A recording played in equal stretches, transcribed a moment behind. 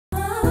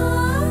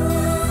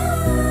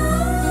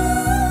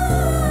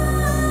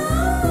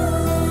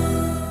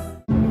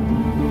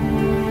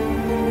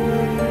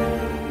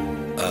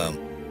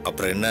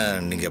என்ன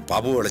நீங்க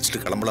பாபுவை அழைச்சிட்டு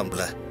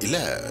கிளம்பலாம்ல? இல்ல,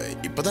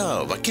 இப்பதான்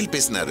வக்கீல்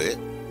பேசினாரு.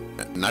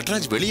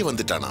 நட்ராஜ் வெளியே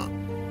வந்துட்டானா.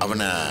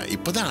 அவனை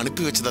இப்பதான்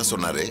அனுப்பி வச்சதா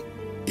சொன்னாரு.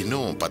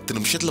 இன்னும் 10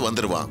 நிமிஷத்துல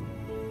வந்துருவான்.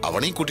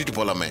 அவனையும் கூட்டிட்டு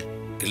போலாமே.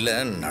 இல்ல,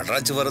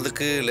 நடராஜ்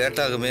வர்றதுக்கு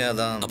லேட் ஆகுமே,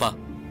 அதான். அப்பா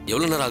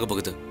எவ்வளவு நேரம் ஆக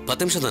போகுது?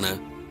 10 நிமிஷம் தானே.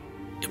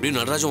 எப்படியும்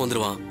நடராஜும்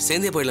வந்துருவான்.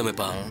 சேர்ந்தே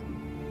போயிடலாமேப்பா.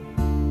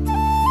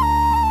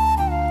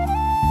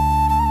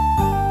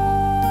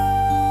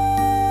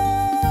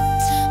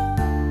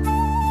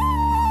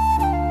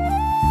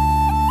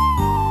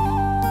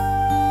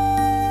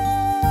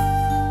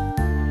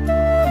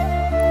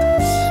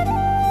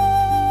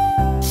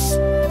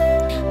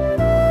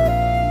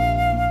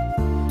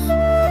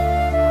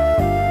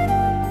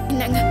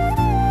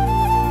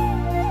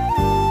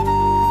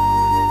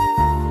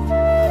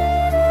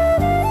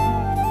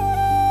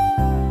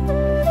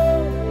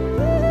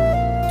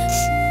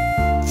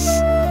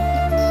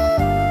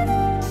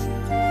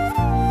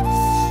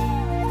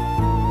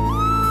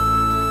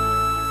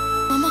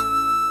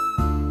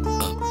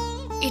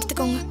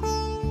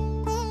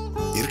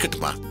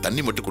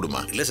 தண்ணி மட்டும் குடுமா.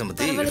 இல்ல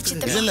சமந்தி,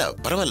 இல்ல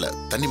பரவாயில்ல,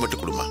 தண்ணி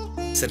மட்டும் குடுமா.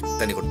 சரி,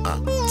 தண்ணி குடு.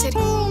 சரி.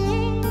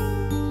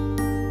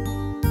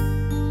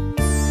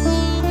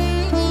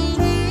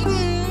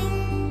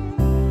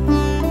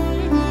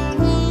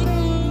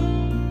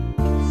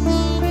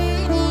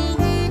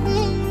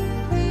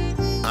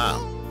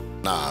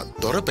 நான்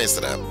துரை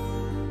பேசுறேன்.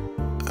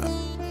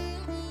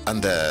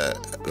 அந்த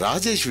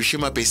ராஜேஷ்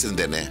விஷயமா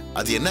பேசியிருந்தேனே,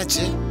 அது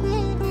என்னாச்சு?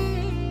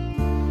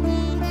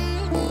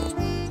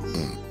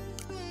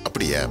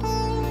 அப்படியா?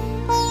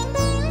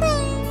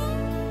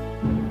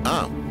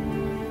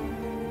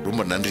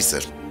 ரொம்ப நன்றி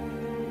சார்.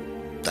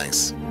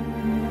 தேங்க்ஸ்.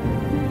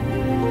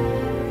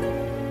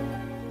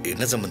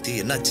 என்ன சம்பந்தி,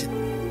 என்னாச்சு?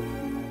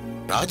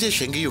 ராஜேஷ்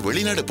எங்கேயும்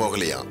வெளிநாடு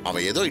போகலையா.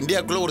 அவன் ஏதோ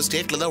இந்தியாக்குள்ள ஒரு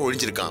ஸ்டேட்ல தான்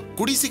ஒழிஞ்சிருக்கான்.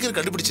 கூடி சீக்கிரம்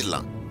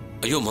கண்டுபிடிச்சிடலாம்.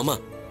 ஐயோ மாமா,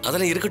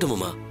 அதெல்லாம் இருக்கட்டும்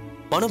மாமா.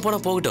 பணம் போனா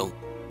போகட்டும்.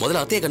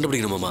 முதல்ல அத்தையை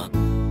கண்டுபிடிக்கணும் மாமா.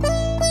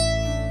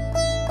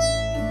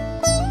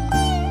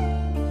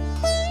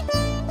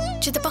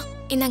 சித்தப்பா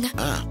என்னங்க?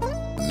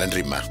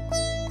 நன்றிம்மா.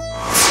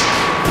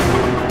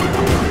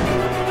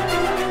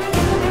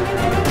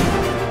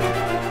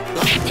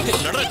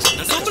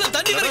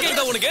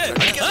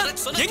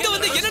 எங்க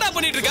வந்து என்னடா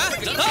பண்ணிட்டு இருக்க?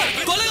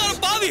 கொலைகார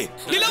பாவி,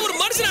 நீ ஒரு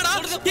மனுஷனாடா?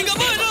 எங்க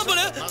அம்மா என்ன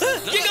பண்ண?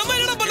 எங்க அம்மா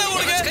என்ன பண்ணா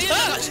உனக்கு?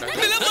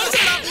 நீ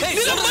மனுஷனா? நீ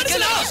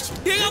மனுஷனா?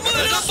 எங்க அம்மா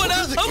என்ன பண்ணா?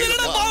 அவங்க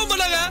என்ன பாவம்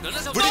பண்ணாங்க?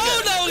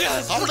 பாவம்டா அவங்க.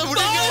 அவனை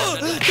விடுங்க.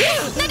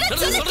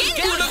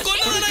 உன்னை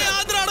கொன்னவனா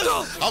யாத்ரா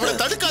அடங்கும். அவனை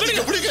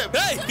தடுக்காதீங்க, விடுங்க.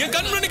 ஏய், என்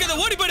கண் முன்னாடி கத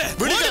ஓடி போடு.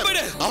 ஓடி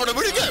போடு. அவனை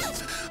விடுங்க.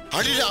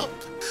 அடிடா.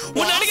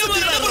 உன்னை அடிக்காம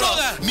என்ன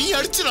பண்ணுவாங்க? நீ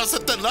அடிச்சு நான்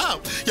செத்தேன்னா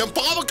என்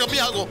பாவம்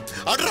கம்மியாகும்.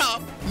 அடடா,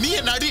 நீ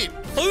என்ன அடி.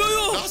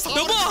 ஐயோ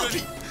டப்பா.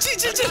 சீ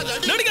சீ சீ,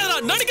 நடிக்காதடா,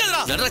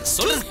 நடிக்காதடா. நட்ராஜ்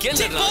சொல்றது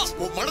கேளுடா.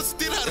 உன் மனசு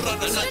தீராதுடா.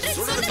 நட்ராஜ்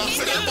சொல்றது நான்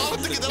செய்ய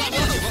பாவத்துக்கு இதெல்லாம்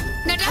போடு.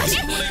 நட்ராஜ்,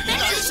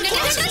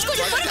 நட்ராஜ்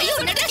கொஞ்சம் பாரு. ஐயோ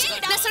நட்ராஜ்,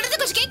 நான் சொல்றது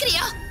கொஞ்சம்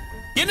கேக்குறியா?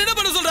 என்னடா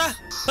பண்ண சொல்ற?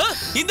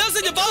 இந்த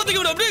செஞ்ச பாவத்துக்கு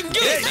இவனை அப்படியே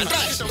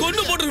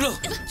கொண்டு போட்டுறோம்.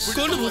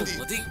 கொண்டு போ.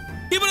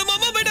 இப்ப நம்ம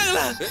அம்மா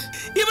போயிட்டாங்களா?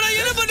 இப்ப நான்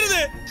என்ன பண்றது?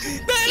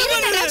 நான் என்ன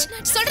பண்றது?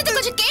 சொல்றது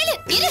கொஞ்சம் கேளு.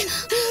 இரு.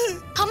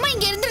 அம்மா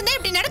இங்க இருந்திருந்தா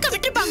இப்படி நடக்க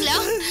விட்டுருப்பாங்களா?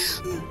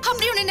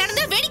 அப்படி ஒண்ணு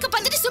நடந்தா வேடிக்கை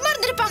பார்த்துட்டு சும்மா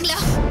இருந்திருப்பாங்களா?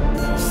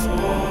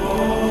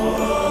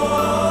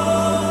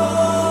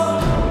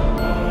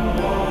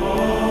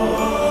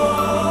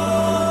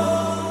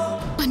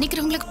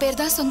 மன்னிக்கிறவங்களுக்கு பேர்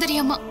தான் சுந்தரி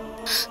அம்மா.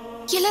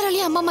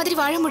 எல்லாராலையும் அம்மா மாதிரி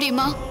வாழ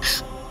முடியுமா?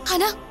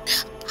 ஆனா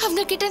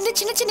அவங்க கிட்ட இருந்து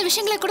சின்ன சின்ன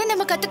விஷயங்களை கூட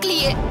நம்ம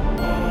கத்துக்கலையே.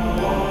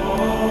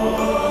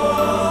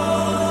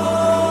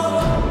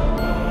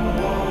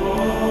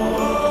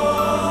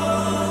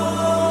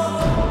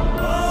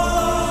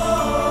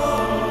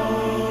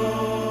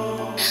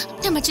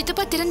 நம்ம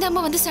சித்தப்பா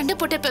திறந்தாம வந்து சண்டை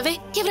போட்டப்பவே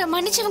இவரை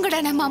மன்னிச்சவங்கடா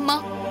நம்ம அம்மா.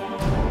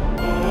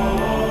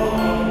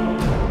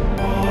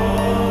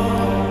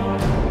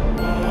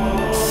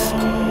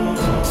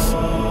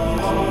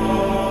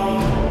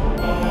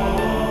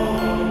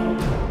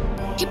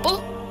 இப்போ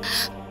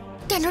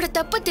தன்னோட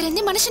தப்ப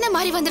தெரிஞ்சு மனுஷனை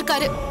மாறி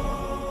வந்திருக்காரு.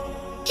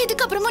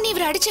 இதுக்கப்புறமா நீ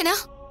இவரை அடிச்சனா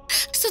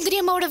சுந்தரி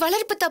அம்மாவோட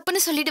வளர்ப்பு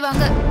தப்புன்னு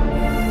சொல்லிடுவாங்க.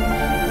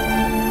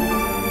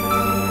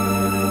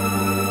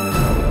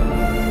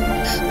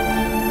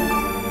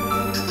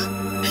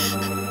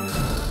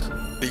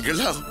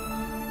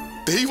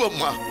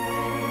 தெய்வம்மா,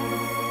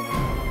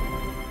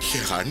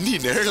 என் அண்ணி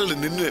நிழல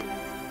நின்னு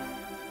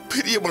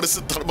பெரிய மனசு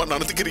தரமா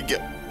நடந்துக்கிறீங்க.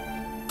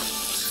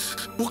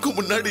 உங்க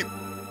முன்னாடி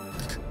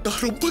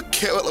நான் ரொம்ப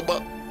கேவலமா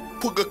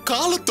உங்க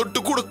காலை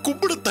தொட்டு கூட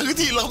கும்பிட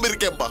தகுதி இல்லாம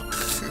இருக்கேன்பா.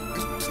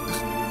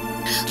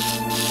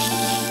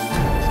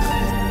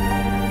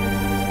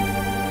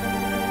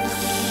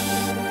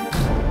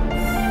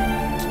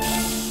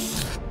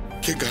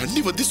 எங்க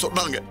அண்ணி வந்து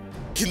சொன்னாங்க,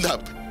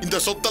 இந்த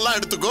சொத்தெல்லாம்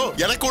எடுத்துக்கோ,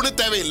 எனக்கு ஒண்ணு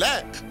தேவையில்லை,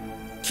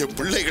 என்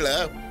பிள்ளைகளை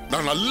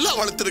நான் நல்லா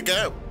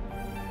வளர்த்திருக்கேன்,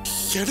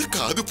 எனக்கு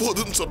அது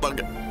போதும்னு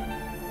சொன்னாங்க.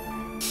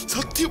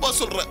 சத்தியமா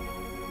சொல்றேன்,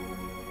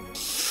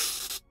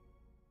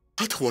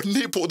 அது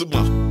ஒன்னே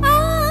போதுமா.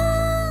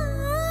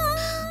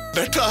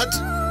 நட்ராஜ்,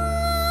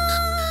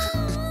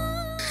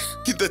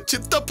 இந்த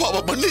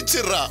சித்தப்பாவை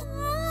மன்னிச்சிடுறா.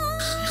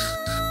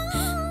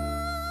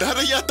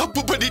 நிறைய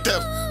தப்பு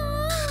பண்ணிட்டேன்.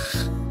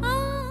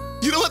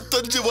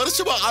 25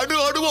 வருஷமா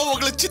அணுவா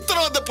உங்களை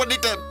சித்திரவதை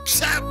பண்ணிட்டேன்.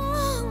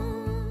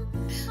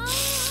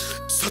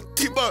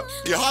 சத்தியமா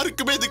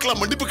யாருக்குமே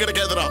இதுக்கெல்லாம் மன்னிப்பு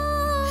கிடைக்காதுடா.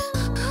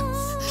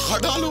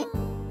 ஆனாலும்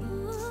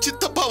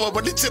சித்தப்பாவை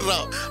மன்னிச்சிடுறா.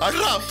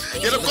 அண்ணா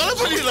என்ன கொலை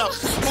பண்ணிடுறா.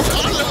 உன்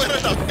காலில்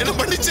வரடா, என்ன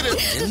மன்னிச்சிரு.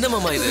 என்ன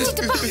மாமா இது?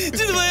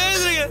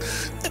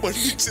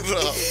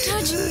 மன்னிச்சிடுறா.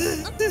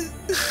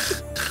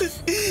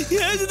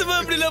 ஏன் சித்தப்பா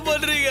இப்படி எல்லாம்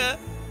பண்றீங்க?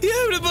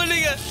 ஏன் இப்படி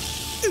பண்ணீங்க?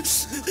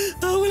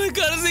 அவங்கள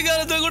கடைசி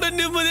காலத்தை கூட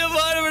நிம்மதியா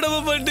வாழ விடாம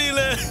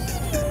பண்ணிட்டீங்களே.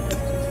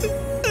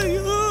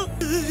 ஐயோ,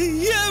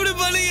 ஏன் இப்படி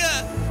பண்ணீங்க?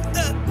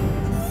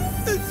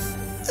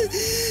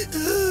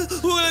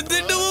 உங்களை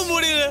திட்டவும்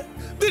முடியல,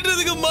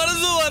 திட்டத்துக்கு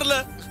மனசும் வரல.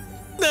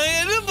 நான்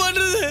என்ன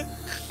பண்றது?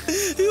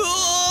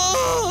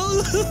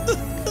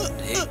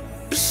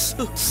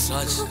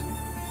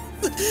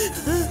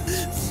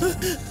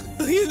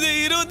 இந்த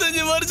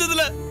 25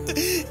 வருஷத்துல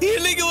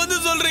இன்னைக்கு வந்து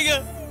சொல்றீங்க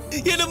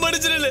என்ன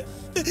மன்னிச்சிடல.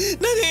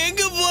 நாங்க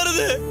எங்க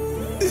போறது?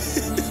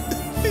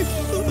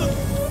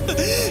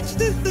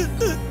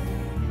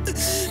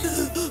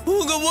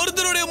 உங்க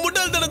ஒருத்தருடைய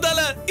முட்டாள்தனத்தால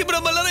இப்ப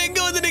நம்ம எல்லாரும்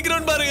எங்க வந்து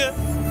நிக்கிறோம் பாருங்க.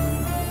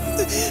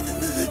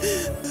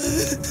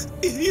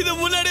 இத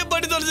முன்னாடியே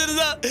பண்ணி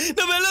தொலைச்சிருந்தா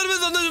நம்ம எல்லாருமே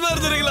சந்தோஷமா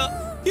இருந்திருக்கலாம்.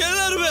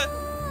 எல்லாருமே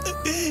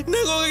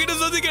நாங்க உங்ககிட்ட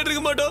சொத்து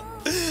கேட்டிருக்க மாட்டோம்.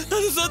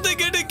 அந்த சொத்தை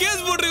கேட்டு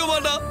கேஸ் போட்டிருக்க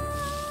மாட்டோம்.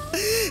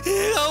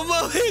 எங்க அம்மா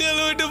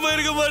எங்களை விட்டு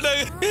போயிருக்க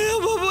மாட்டாங்க. எங்க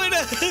அம்மா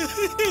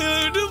எங்களை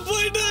விட்டு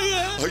போயிட்டாங்க.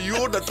 ஐயோ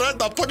நட்ராஜ்,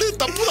 நான் பண்ணது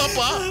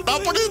தப்புதாப்பா.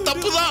 நான் பண்ணது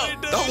தப்புதான்.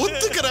 நான்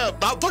ஒத்துக்கிறேன்.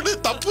 நான் பண்ணது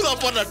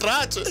தப்புதாப்பா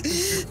நட்ராஜ்.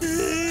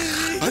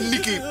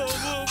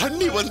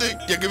 அன்னி வந்து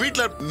எங்க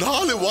வீட்டுல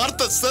 4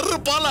 வார்த்தை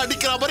செருப்பால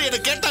அடிக்கிற மாதிரி என்ன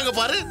கேட்டாங்க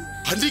பாரு.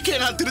 அன்னைக்கே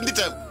நான்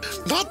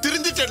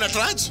திருந்திட்டேன்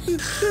நட்ராஜ்.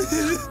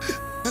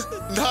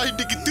 நான்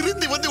இன்னைக்கு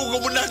திருந்தி வந்து உங்க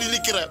முன்னாடி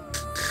நிக்கிறேன்.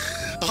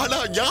 ஆனா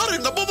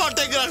யாரும் நம்ப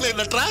மாட்டேங்கிறாங்களே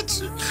நட்ராஜ்.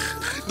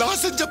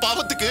 நான் செஞ்ச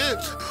பாவத்துக்கு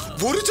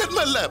ஒரு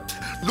ஜென்மம் இல்ல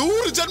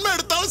 100 ஜென்மம்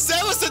எடுத்தாலும்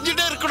சேவை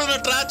செஞ்சுட்டே இருக்கணும்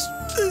நட்ராஜ்.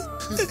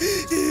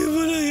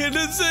 என்ன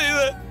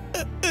செய்வேன்?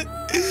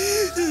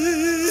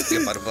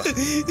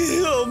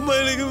 அம்மா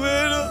எனக்கு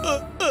வேணும்.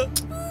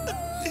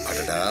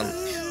 அடடா,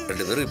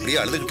 2 பேரும் இப்படியே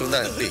அழுதுகிட்டு இருந்தா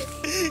எப்படி?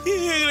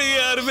 எங்களுக்கு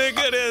யாருமே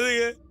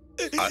கிடையாதுங்க.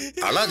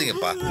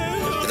 அழாதீங்கப்பா.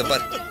 இத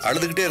பாரு,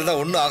 அழுதுகிட்டே இருந்தா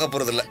ஒண்ணும் ஆக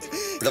போறது இல்ல.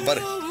 இத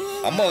பாரு,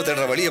 அம்மாவை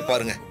தேடுற வழியை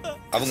பாருங்க.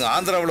 அவங்க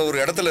ஆந்திராவுல ஒரு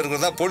இடத்துல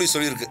இருக்கிறதா போலீஸ்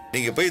சொல்லியிருக்கு.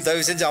 நீங்க போய்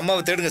தயவு செஞ்சு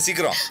அம்மாவை தேடுங்க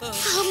சீக்கிரம்.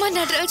 ஆமா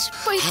நட்ராஜ்,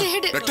 போய்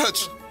தேடு.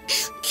 நட்ராஜ்,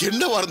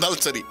 என்னவா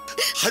இருந்தாலும் சரி,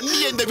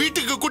 அண்ணியை இந்த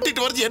வீட்டுக்கு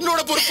கூட்டிட்டு வரது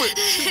என்னோட பொறுப்பு.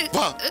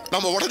 வா,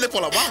 நம்ம உடனே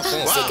போலாம். வா.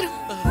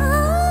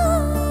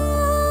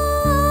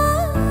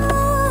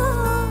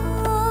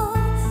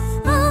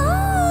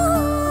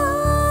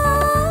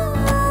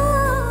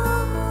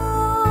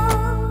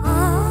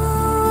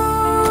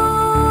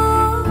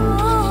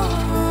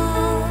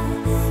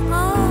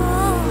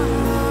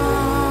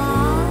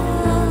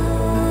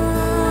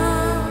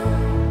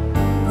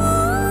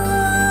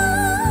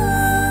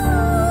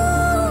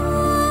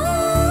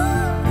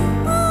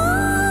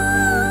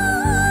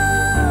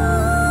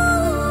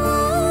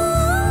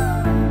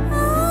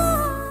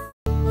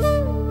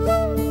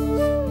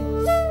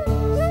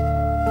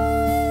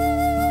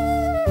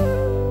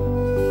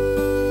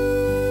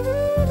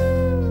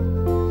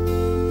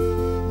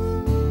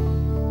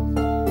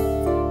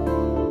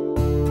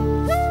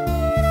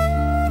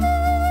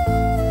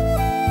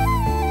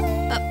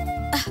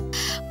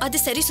 அது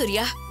சரி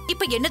சூர்யா,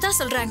 இப்ப என்னதான்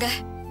சொல்றாங்க?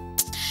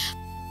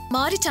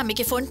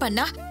 மாரிச்சாமிக்கு போன்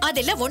பண்ணா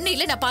அதெல்லாம் ஒண்ணு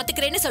இல்ல, நான்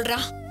பாத்துக்கிறேன்னு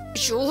சொல்றான்.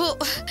 ஐயோ,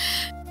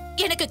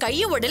 எனக்கு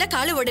கையும் ஓடல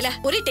காலும் ஓடல,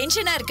 ஒரே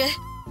டென்ஷனா இருக்கு.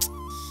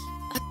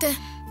 அத்தை,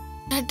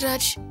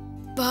 நட்ராஜ்,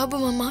 பாபு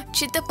மாமா,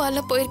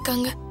 சித்தப்பால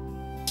போயிருக்காங்க.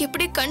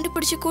 எப்படி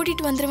கண்டுபிடிச்சு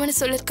கூட்டிட்டு வந்துருவேன்னு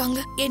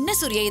சொல்லிருக்காங்க. என்ன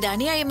சூர்யா, இது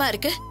அநியாயமா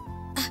இருக்கு.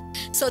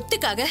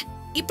 சொத்துக்காக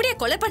இப்படியே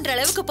கொலை பண்ற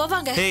அளவுக்கு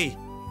போவாங்க? ஹேய்,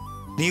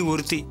 நீ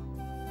ஒருத்தி.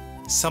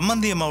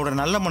 சம்பந்தி அம்மாவோட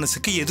நல்ல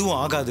மனசுக்கு எதுவும்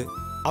ஆகாது.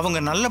 அவங்க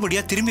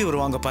நல்லபடியா திரும்பி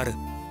வருவாங்க பாரு.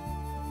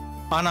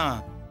 ஆனா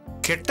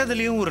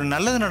கெட்டதுலயும் ஒரு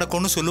நல்லது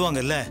நடக்கும்னு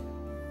சொல்லுவாங்கல்ல.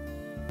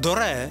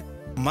 துரை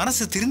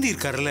மனசு திருந்தி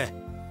இருக்காருல்ல,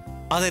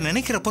 அதை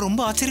நினைக்கிறப்ப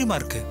ரொம்ப ஆச்சரியமா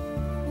இருக்கு.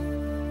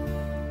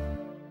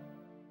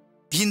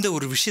 இந்த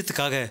ஒரு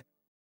விஷயத்துக்காக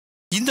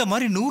இந்த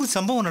மாதிரி 100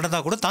 சம்பவம்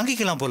நடந்தா கூட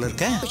தாங்கிக்கலாம் போல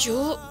இருக்க. ஐயோ,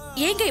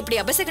 ஏங்க இப்படி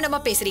அபசகனமா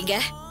பேசுறீங்க?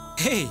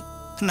 ஹேய்,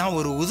 நான்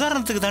ஒரு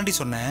உதாரணத்துக்கு தாண்டி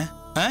சொன்னேன்.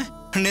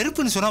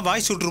 நெருப்புன்னு சொன்னா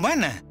வாய் சுட்டுருமா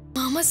என்ன?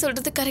 மாமா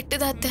சொல்றது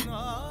கரெக்ட் தான் அத்தை.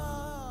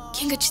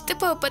 எங்க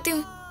சித்தப்பாவை பத்தி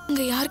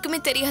உங்க யாருக்குமே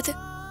தெரியாது.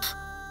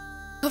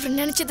 அவர்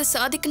நினைச்சதை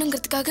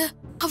சாதிக்கணுங்கிறதுக்காக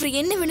அவர்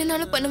என்ன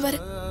வேணும்னாலும் பண்ணுவாரு.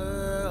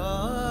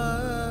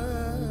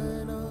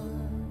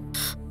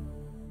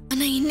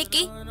 ஆனா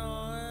இன்னைக்கு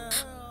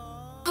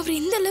அவர்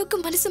இந்த அளவுக்கு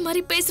மனசு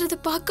மாதிரி பேசுறத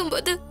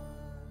பார்க்கும்போது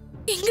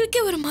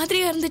எங்களுக்கே ஒரு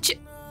மாதிரியா இருந்துச்சு.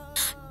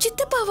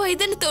 சித்தப்பாவா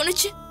இதுன்னு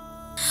தோணுச்சு.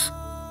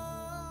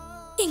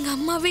 எங்க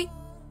அம்மாவே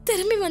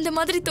திரும்பி வந்த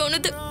மாதிரி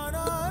தோணுது.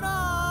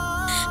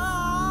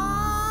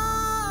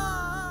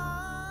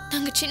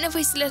 நாங்க சின்ன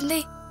வயசுல இருந்தே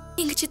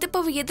எங்க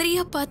சித்தப்பாவை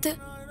எதிரியா பார்த்து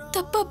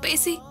தப்பா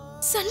பேசி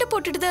சண்டை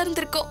போட்டுட்டு தான்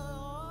இருந்திருக்கோம்.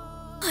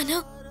 ஆனா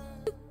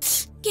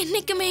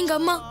என்னைக்குமே எங்க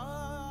அம்மா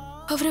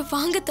அவரை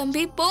வாங்க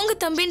தம்பி போங்க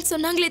தம்பின்னு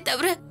சொன்னாங்களே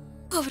தவிர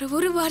அவரை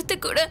ஒரு வார்த்தை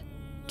கூட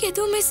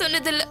எதுவுமே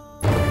சொன்னதில்ல.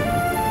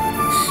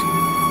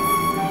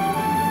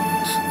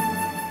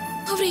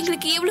 அவர்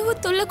எங்களுக்கு எவ்வளவோ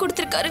தொல்லை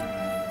கொடுத்திருக்காரு.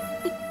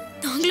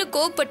 நாங்களும்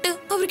கோவப்பட்டு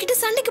அவர்கிட்ட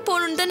சண்டைக்கு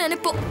போகணும்னு தான்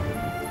நினைப்போம்.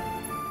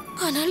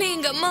 ஆனாலும்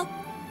எங்க அம்மா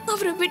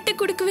அவரை விட்டு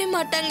கொடுக்கவே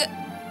மாட்டாங்க.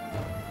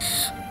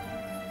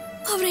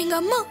 அவரை எங்க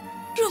அம்மா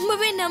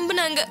ரொம்பவே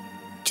நம்பினாங்க.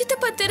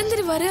 சித்தப்பா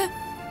தெரிஞ்சிருவாரு,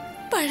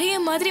 பழைய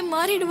மாதிரி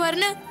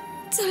மாறிடுவாருன்னு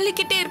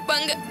சொல்லிக்கிட்டே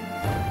இருப்பாங்க.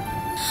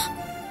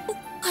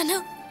 ஆனா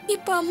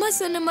இப்ப அம்மா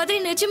சொன்ன மாதிரி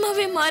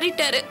நிஜமாவே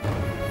மாறிட்டாரு.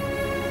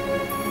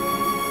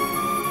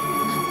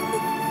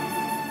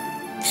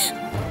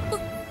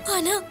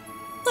 ஆனா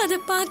அத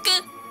பார்க்க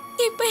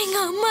இப்ப எங்க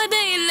அம்மா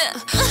தான் இல்ல.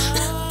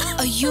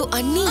 ஐயோ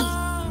அண்ணி,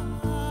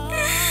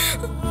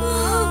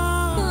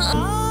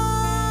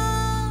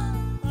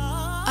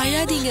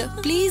 அழாதீங்க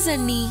ப்ளீஸ்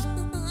அண்ணி.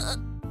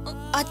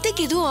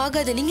 அத்தைக்கு எதுவும்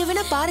ஆகாது, நீங்க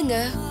வேணா பாருங்க.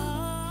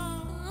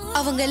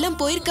 அவங்க எல்லாம்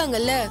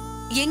போயிருக்காங்கல்ல,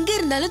 எங்க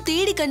இருந்தாலும்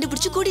தேடி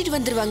கண்டுபிடிச்சு கூட்டிட்டு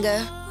வந்துருவாங்க.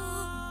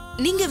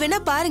 நீங்க வேணா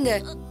பாருங்க,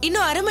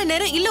 இன்னும் அரை மணி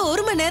நேரம் இல்ல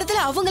 1 மணி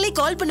நேரத்துல அவங்களே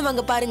கால்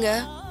பண்ணுவாங்க பாருங்க.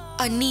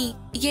 அண்ணி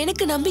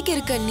எனக்கு நம்பிக்கை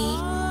இருக்கு அண்ணி.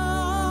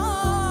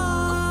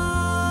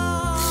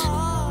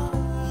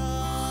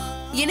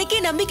 எனக்கே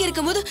நம்பிக்கை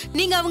இருக்கும் போது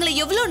நீங்க அவங்களை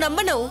எவ்வளவு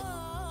நம்பணும்?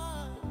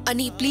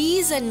 அண்ணி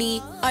ப்ளீஸ் அண்ணி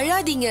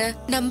அழாதீங்க,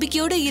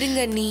 நம்பிக்கையோட இருங்க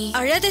அண்ணி.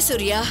 அழாத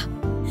சூர்யா,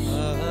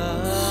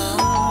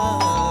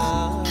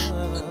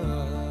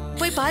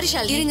 போய் பாரு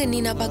ஷாலினி. இருங்க அண்ணி,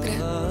 நான்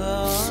பாக்குறேன்.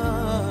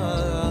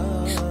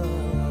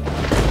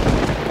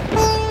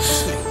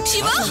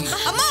 சிவா,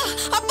 அம்மா,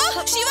 அப்பா,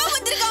 சிவா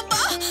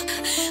வந்திருக்காப்பா.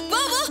 வா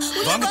வா,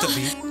 வாங்க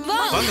தம்பி,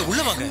 வாங்க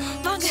உள்ள வாங்க.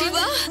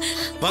 சிவா,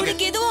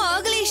 உனக்கு எதுவும்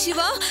ஆகலையே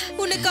சிவா?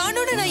 உன்னை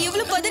காணோன்னு நான்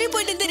எவ்வளவு பதறி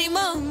போயிட்டேன்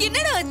தெரியுமா?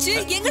 என்னடா ஆச்சு?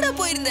 எங்கடா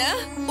போயிருந்த?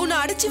 உன்னை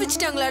அடைச்சு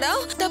வச்சுட்டாங்களாடா?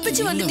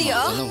 தப்பிச்சு வந்துட்டியா?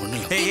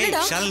 ஏய்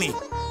ஷாலினி,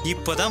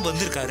 இப்பதான்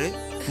வந்திருக்காரு,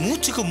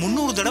 மூச்சுக்கு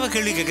 300 தடவை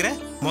கேள்வி கேக்குற.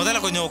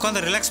 முதல்ல கொஞ்சம்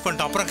உட்கார்ந்து ரிலாக்ஸ்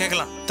பண்ணிட்டு அப்புறம்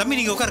கேட்கலாம். தம்பி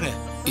நீங்க உட்காருங்க.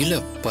 இல்ல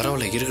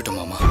பரவாயில்ல, இருக்கட்டும்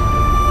மாமா.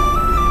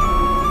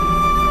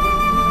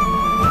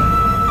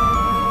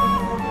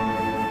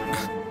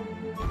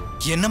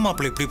 என்ன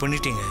மாப்பிள்ளை இப்படி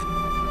பண்ணிட்டீங்க?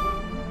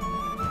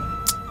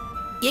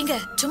 ஏங்க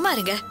சும்மா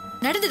இருங்க,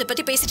 நடந்ததை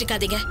பத்தி பேசிட்டு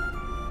இருக்காதீங்க.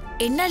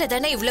 என்னால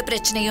தானே இவ்வளவு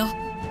பிரச்சனையும்.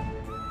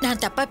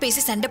 நான் தப்பா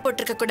பேசி சண்டை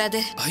போட்டிருக்க கூடாது.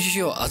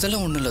 ஐயோ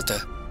அதெல்லாம் ஒண்ணும் இல்ல.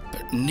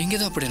 நீங்க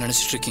தான் அப்படி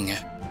நினைச்சிட்டு இருக்கீங்க.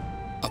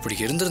 அப்படி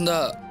இருந்திருந்தா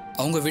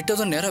அவங்க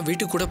விட்டதும் நேரா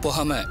வீட்டுக்கு கூட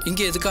போகாம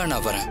இங்க எதுக்காக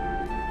நான் வரேன்?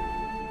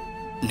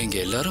 நீங்க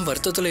எல்லாரும்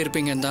வருத்தத்துல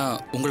இருப்பீங்கன்னு தான்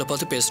உங்களை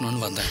பார்த்து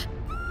பேசணும்னு வந்தேன்.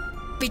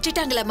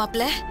 விட்டுட்டாங்களா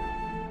மாப்பிள்ள?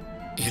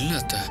 இல்ல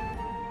அத்த,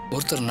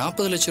 ஒருத்தர்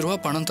 40 லட்சம்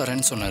ரூபாய் பணம்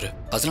தரேன்னு சொன்னாரு,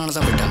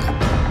 அதனாலதான் விட்டாங்க.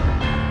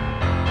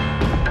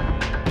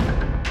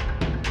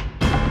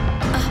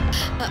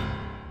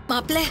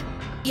 மாப்பிள்ள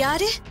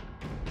யாரு?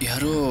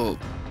 யாரோ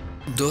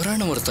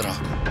துரான ஒருத்தரா.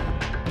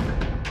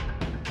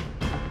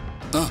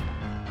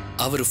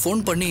 அவர்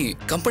ஃபோன் பண்ணி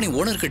கம்பெனி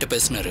ஓனர் கிட்ட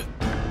பேசினாரு.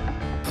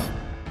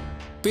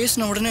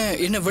 பேசின உடனே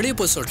என்ன வெளியே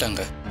போய்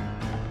சொல்லிட்டாங்க.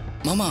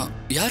 மாமா,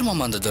 யார்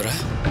மாமா அந்த துரை?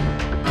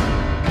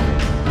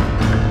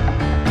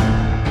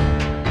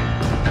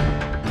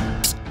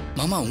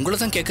 மாமா உங்களை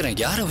தான் கேட்குறேன்,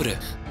 யார் அவரு?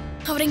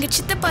 அவர் எங்க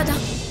சித்தப்பா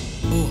தான்.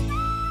 ஓ,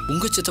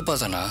 உங்க சித்தப்பா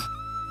தானா?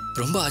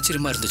 ரொம்ப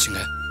ஆச்சரியமா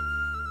இருந்துச்சுங்க.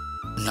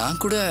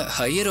 நான் கூட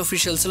ஹையர்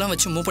ஆஃபீஷியல்ஸ் எல்லாம்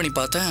வச்சு மூவ் பண்ணி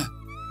பார்த்தேன்,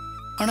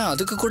 ஆனா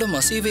அதுக்கு கூட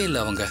மசையவே இல்லை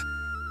அவங்க.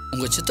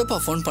 உங்க சித்தப்பா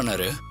ஃபோன்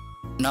பண்ணாரு,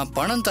 நான்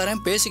பணம்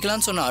தரேன்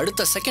பேசிக்கலாம்னு சொன்ன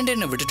அடுத்த செகண்டே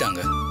என்ன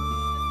விட்டுட்டாங்க.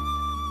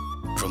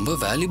 ரொம்ப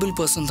வேல்யூபிள்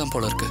பர்சன் தான்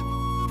போல இருக்கு.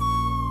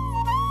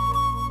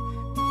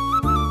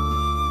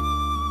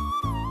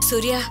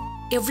 சூர்யா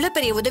எவ்வளவு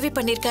பெரிய உதவி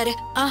பண்ணிருக்காரு.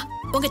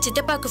 உங்க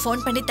சித்தப்பாக்கு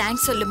ஃபோன் பண்ணி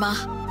தேங்க்ஸ் சொல்லுமா.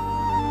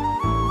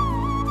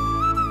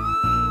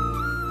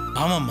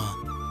 ஆமாம்மா,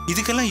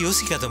 இதுக்கெல்லாம்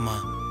யோசிக்காதம்மா.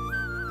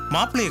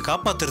 மாப்பிள்ளையை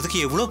காப்பாத்துறதுக்கு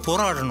எவ்வளவு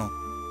போராடணும்.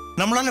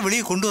 நம்மளால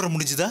வெளியே கொண்டு வர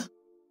முடிஞ்சுதா?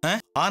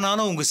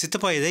 ஆனாலும் உங்க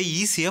சித்தப்பா இதை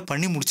ஈஸியா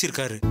பண்ணி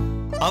முடிச்சிருக்காரு.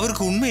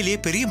 அவருக்கு உண்மையிலேயே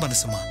பெரிய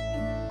மனசுமா.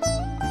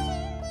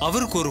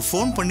 அவருக்கு ஒரு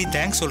ஃபோன் பண்ணி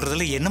தேங்க்ஸ்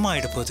சொல்றதுல என்னமா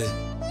ஆயிட போகுது?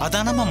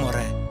 அதானமா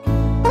முறை.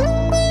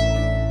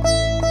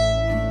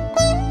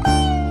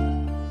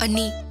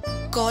 அண்ணி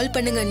கால்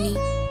பண்ணுங்க அண்ணி.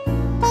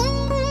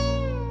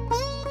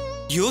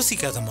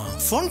 யோசிக்காதம்மா,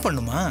 ஃபோன்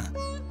பண்ணுமா.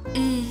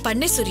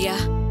 பண்ணு சூர்யா.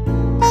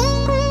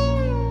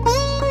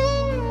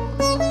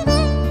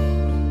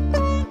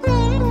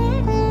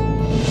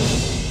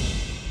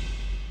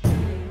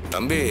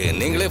 தம்பி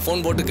நீங்களே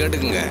ஃபோன் போட்டு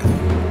கேட்டுக்குங்க.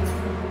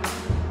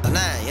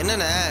 அண்ணா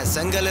என்னண்ணே,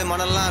 செங்கல்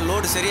மணல்லாம்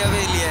லோடு சரியாவே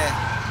இல்லையே.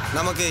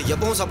 நமக்கு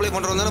எப்பவும் சப்ளை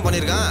பண்ணுறோம் தானே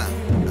பண்ணியிருக்கான்.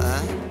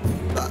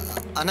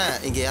 அண்ணா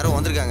இங்கே யாரோ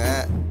வந்திருக்காங்க,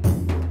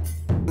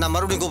 நான்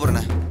மறுபடியும்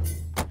கூப்பிட்றேண்ணே.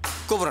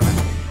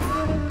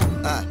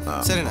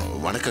 சரிண்ணா.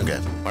 வணக்கங்க.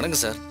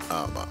 வணக்கம் சார்.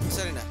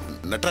 சரிண்ணா.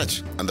 நட்ராஜ்,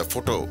 அந்த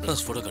போட்டோ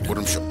ஒரு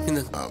நிமிஷம்.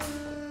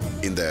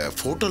 இந்த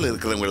போட்டோல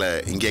இருக்கிறவங்கள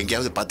இங்க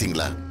எங்கேயாவது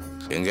பாத்தீங்களா?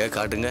 எங்க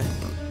காட்டுங்க.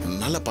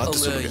 நல்லா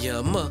பார்த்து சொல்லுங்க.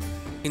 என் அம்மா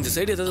இந்த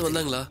சைடு ஏதாவது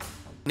வந்தாங்களா?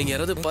 நீங்க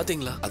யாராவது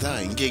பாத்தீங்களா? அதான்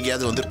இங்க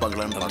எங்கேயாவது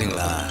வந்திருப்பாங்களான்னு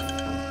பாத்தீங்களா?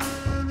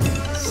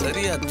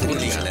 சரியா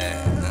தெரியல.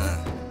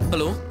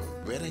 ஹலோ,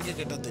 வேற எங்க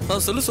கேட்டா?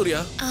 சொல்லு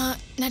சூர்யா.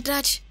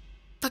 நட்ராஜ்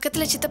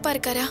பக்கத்துல சித்தப்பா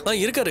இருக்காரா?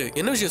 இருக்காரு.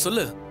 என்ன விஷயம்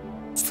சொல்லு.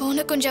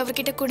 போனை கொஞ்சம்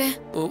அவர்கிட்ட கூட.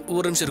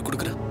 ஒரு நிமிஷம்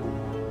கொடுக்குறேன்.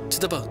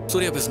 சித்தப்பா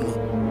சூர்யா பேசணுமா?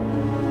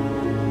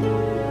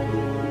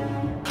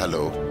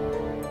 ஹலோ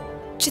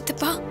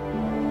சித்தப்பா.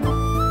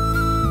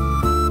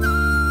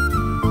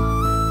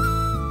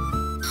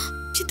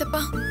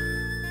 சித்தப்பா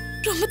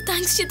ரொம்ப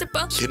தேங்க்ஸ்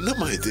சித்தப்பா.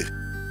 என்னம்மா இது?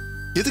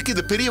 எதுக்கு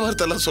இந்த பெரிய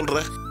வார்த்தை எல்லாம்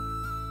சொல்ற?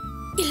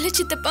 இல்ல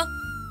சித்தப்பா,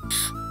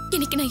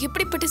 இன்னைக்கு நான்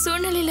எப்படிப்பட்ட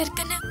சூழ்நிலையில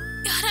இருக்கேன்னு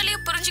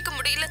யாராலையும் புரிஞ்சுக்க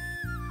முடியல.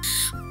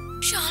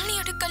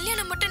 ஷாலினியோட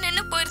கல்யாணம் மட்டும்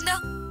நின்னு போயிருந்தா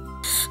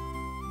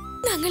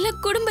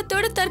நாங்கெல்லாம்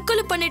குடும்பத்தோட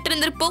தற்கொலை பண்ணிட்டு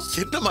இருந்திருப்போம்.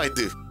 என்னம்மா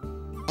இது?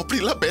 அப்படி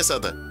எல்லாம்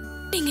பேசாத.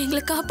 நீங்க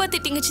எங்களை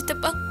காப்பாத்திட்டீங்க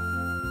சித்தப்பா.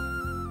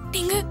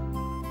 நீங்க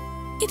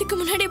இதுக்கு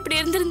முன்னாடி இப்படி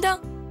இருந்திருந்தா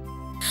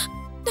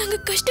நாங்க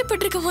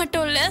கஷ்டப்பட்டிருக்க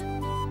மாட்டோம்ல.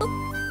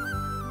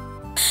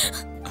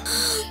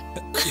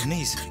 என்ன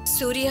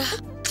சூர்யா,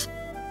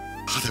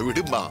 அதை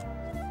விடுமா.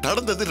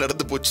 நடந்தது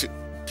நடந்து போச்சு.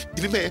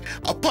 இனிமே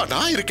அப்பா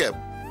நான் இருக்கேன்.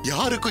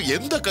 யாருக்கும்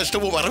எந்த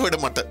கஷ்டமும் வரவிட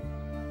மாட்டேன்.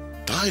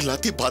 நான்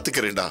எல்லாத்தையும்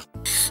பாத்துக்கிறேன்டா.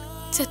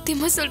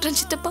 சத்தியமா சொல்றேன்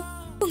சித்தப்பா,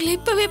 உங்களை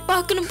இப்பவே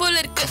பார்க்கணும்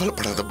போல இருக்கு.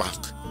 கவலைப்படாதம்மா,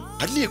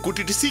 அண்ணிய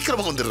கூட்டிட்டு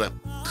சீக்கிரமா வந்துடுறேன்.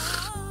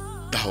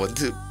 நான்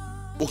வந்து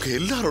உங்க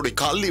எல்லாரோட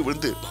காலையும்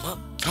விழுந்து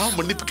நான்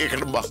மன்னிப்பு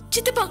கேட்கணும்பா.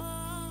 சித்தப்பா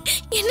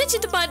என்ன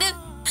சித்தப்பா அது?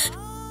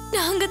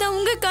 நாங்க தான்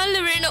உங்க கால்ல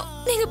விழணும்.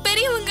 நீங்க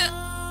பெரியவங்க.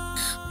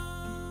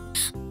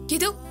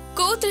 ஏதோ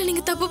கோவத்துல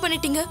நீங்க தப்பு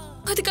பண்ணிட்டீங்க,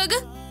 அதுக்காக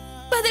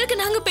பதிலுக்கு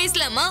நாங்க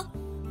பேசலாமா?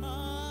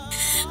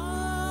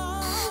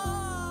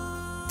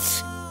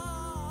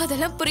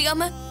 அதெல்லாம்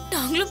புரியாம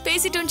நாங்களும்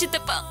பேசிட்டோம்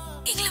சித்தப்பா.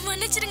 எங்களை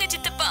மன்னிச்சிருங்க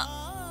சித்தப்பா.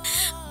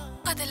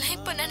 அதெல்லாம்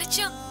இப்ப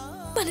நினைச்சா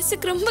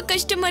மனசுக்கு ரொம்ப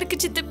கஷ்டமா இருக்கு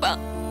சித்தப்பா.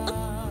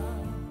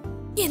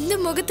 எந்த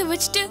முகத்தை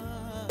வச்சுட்டு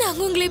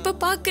நாங்க உங்களை இப்ப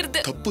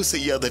பாக்குறது? தப்பு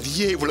செய்யாத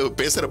நீயே இவ்வளவு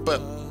பேசுறப்ப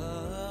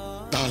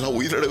நான்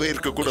உயிரிழவே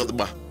இருக்க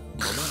கூடாதுமா.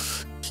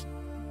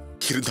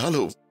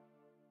 இருந்தாலும்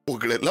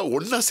உங்களை எல்லாம்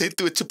ஒன்னா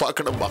சேர்த்து வச்சு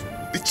பார்க்கணும்பா.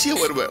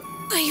 நிச்சயம் வருவேன்.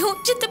 ஐயோ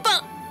சித்தப்பா,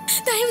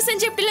 தயவு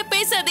செஞ்சு இப்படி எல்லாம்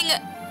பேசாதீங்க.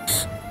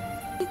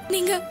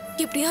 நீங்க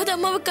எப்படியாவது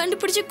அம்மாவை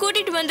கண்டுபிடிச்சு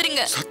கூட்டிட்டு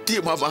வந்துருங்க.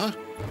 சத்தியமாமா,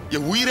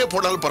 என் உயிரே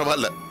போனாலும்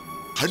பரவாயில்ல.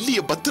 அண்ணிய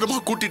பத்திரமா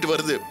கூட்டிட்டு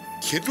வருது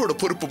என்னோட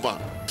பொறுப்புமா.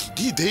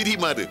 நீ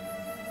தைரியமா இரு.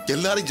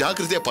 எல்லாரும்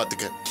ஜாக்கிரதையா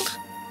பாத்துக்க.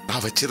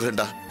 நான்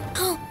வச்சிடுறேன்டா.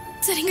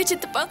 சரிங்க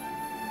சித்தப்பா.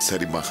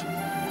 சரிம்மா.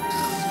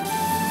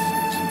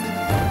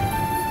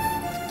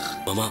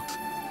 மாமா,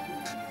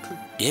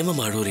 ஏன்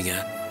மாமா அழுவுறீங்க?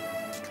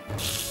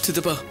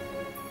 சித்தப்பா,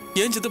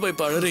 ஏன் சித்தப்பா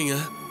இப்ப அழுறீங்க?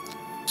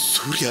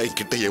 சூர்யா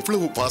கிட்ட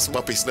எவ்வளவு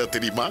பாசமா பேசினா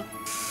தெரியுமா?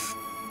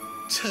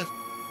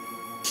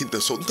 இந்த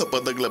சொந்த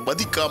பந்தங்களை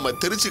மதிக்காம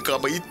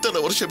தெரிஞ்சுக்காம இத்தனை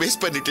வருஷம்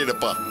வேஸ்ட்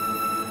பண்ணிட்டேனப்பா.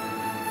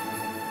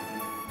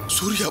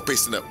 சூர்யா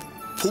பேசின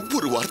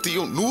ஒவ்வொரு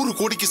வார்த்தையும் 100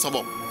 கோடிக்கு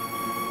சமம்.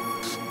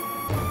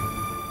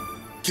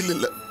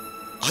 இல்ல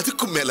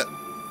அதுக்கும் மேல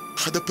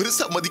அத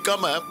பெருசா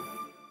மதிக்காம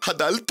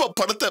அந்த அல்ப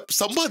பணத்தை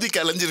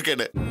சம்பாதிக்க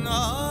அலைஞ்சிருக்கேன்னு.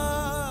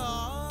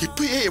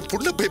 இப்பயே என்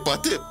பொண்ணை போய்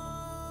பார்த்து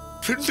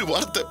 2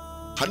 வார்த்தை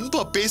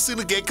அன்பா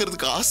பேசுன்னு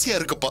கேட்கறதுக்கு ஆசையா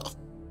இருக்குப்பா.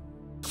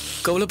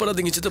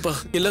 கவலைப்படாதீங்க சித்தப்பா,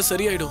 எல்லாம்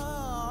சரியாயிடும்.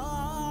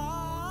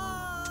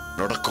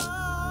 நடக்கும்,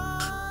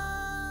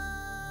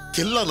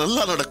 எல்லாம்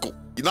நல்லா நடக்கும்.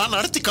 நான்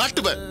நடத்தி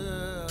காட்டுவேன்.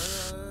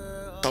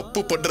 தப்பு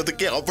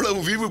பண்றதுக்கே அவ்வளவு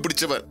வீம்பு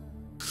பிடிச்சவன்.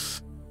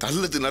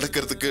 நல்லது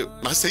நடக்கிறதுக்கு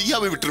நான்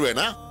செய்யாம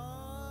விட்டுருவேனா?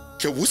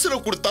 என் உசுரை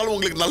கொடுத்தாலும்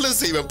உங்களுக்கு நல்லது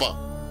செய்வேன்ப்பா.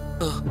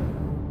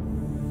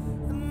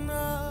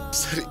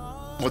 சரி,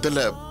 முதல்ல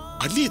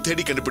அண்ணியை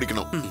தேடி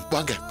கண்டுபிடிக்கணும்.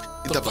 வாங்க,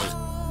 இந்த பா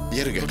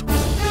ஏறுங்க.